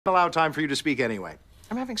allow time for you to speak anyway.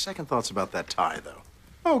 I'm having second thoughts about that tie, though.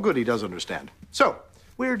 Oh, good, he does understand. So,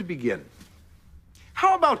 where to begin?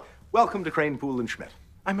 How about welcome to Crane, Poole, and Schmidt?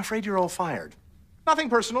 I'm afraid you're all fired. Nothing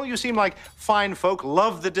personal. You seem like fine folk,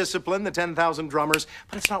 love the discipline, the 10,000 drummers,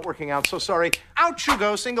 but it's not working out, so sorry. Out you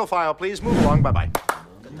go, single file, please. Move along, bye-bye.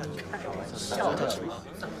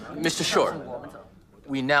 Mr. Short,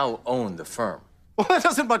 we now own the firm. Well, that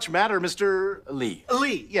doesn't much matter, Mr. Lee.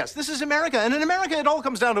 Lee, yes, this is America, and in America it all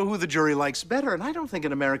comes down to who the jury likes better, and I don't think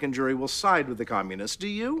an American jury will side with the communists, do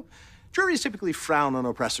you? Juries typically frown on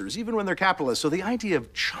oppressors, even when they're capitalists, so the idea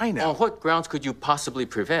of China... On what grounds could you possibly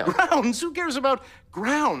prevail? Grounds? Who cares about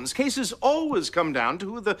grounds? Cases always come down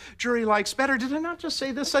to who the jury likes better. Did I not just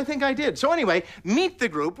say this? I think I did. So anyway, meet the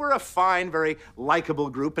group. We're a fine, very likable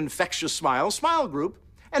group, infectious smiles, smile group.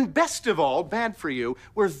 And best of all, bad for you,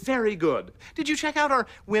 we're very good. Did you check out our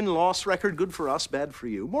win-loss record? Good for us, bad for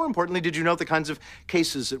you. More importantly, did you note the kinds of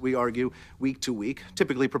cases that we argue week to week?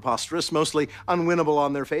 Typically preposterous, mostly unwinnable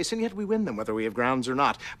on their face, and yet we win them, whether we have grounds or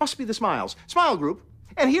not. Must be the smiles. Smile group.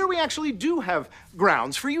 And here we actually do have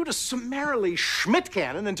grounds for you to summarily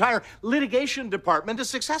Schmidt-can an entire litigation department, a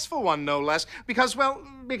successful one, no less, because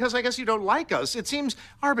I guess you don't like us. It seems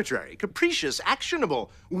arbitrary, capricious,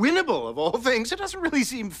 actionable, winnable of all things. It doesn't really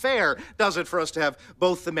seem fair, does it, for us to have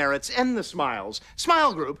both the merits and the smiles?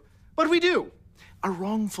 Smile group, but we do. A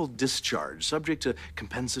wrongful discharge, subject to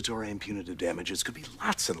compensatory and punitive damages, could be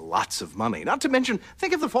lots and lots of money. Not to mention,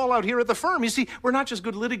 think of the fallout here at the firm. You see, we're not just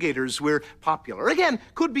good litigators, we're popular. Again,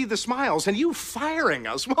 could be the smiles, and you firing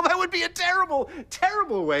us. Well, that would be a terrible,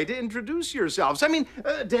 terrible way to introduce yourselves. I mean,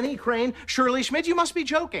 Denny Crane, Shirley Schmidt, you must be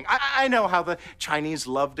joking. I know how the Chinese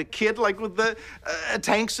loved a kid, like with the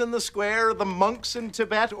tanks in the square, the monks in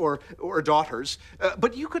Tibet, or daughters.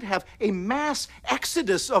 But you could have a mass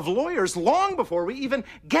exodus of lawyers long before we even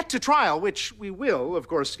get to trial, which we will, of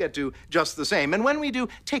course, get to just the same. And when we do,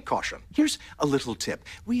 take caution. Here's a little tip.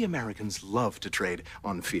 We Americans love to trade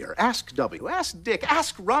on fear. Ask W, ask Dick,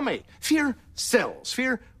 ask Rummy. Fear sells.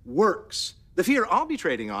 Fear works. The fear I'll be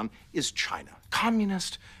trading on is China.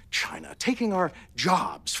 Communist China, taking our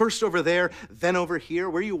jobs, first over there, then over here,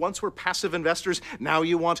 where you once were passive investors, now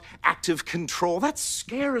you want active control. That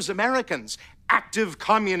scares Americans. Active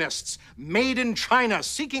communists, made in China,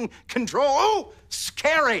 seeking control. Oh,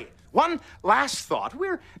 scary. One last thought.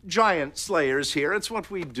 We're giant slayers here. It's what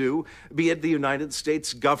we do, be it the United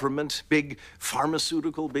States government, big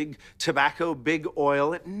pharmaceutical, big tobacco, big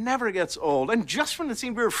oil. It never gets old. And just when it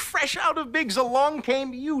seemed we were fresh out of bigs, along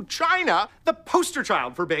came you, China, the poster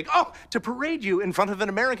child for big. Oh, to parade you in front of an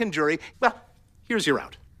American jury. Well, here's your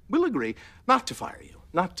out. We'll agree not to fire you,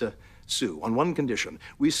 not to sue, on one condition.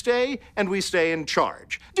 We stay, and we stay in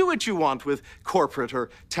charge. Do what you want with corporate or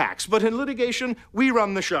tax, but in litigation, we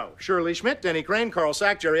run the show. Shirley Schmidt, Denny Crane, Carl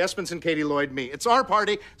Sack, Jerry Espenson, Katie Lloyd, me. It's our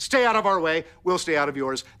party. Stay out of our way. We'll stay out of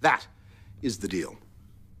yours. That is the deal.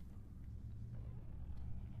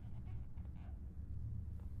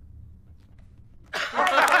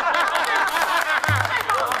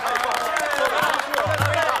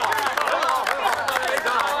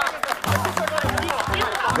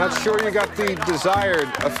 Not sure you got the desired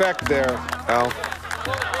effect there, Al.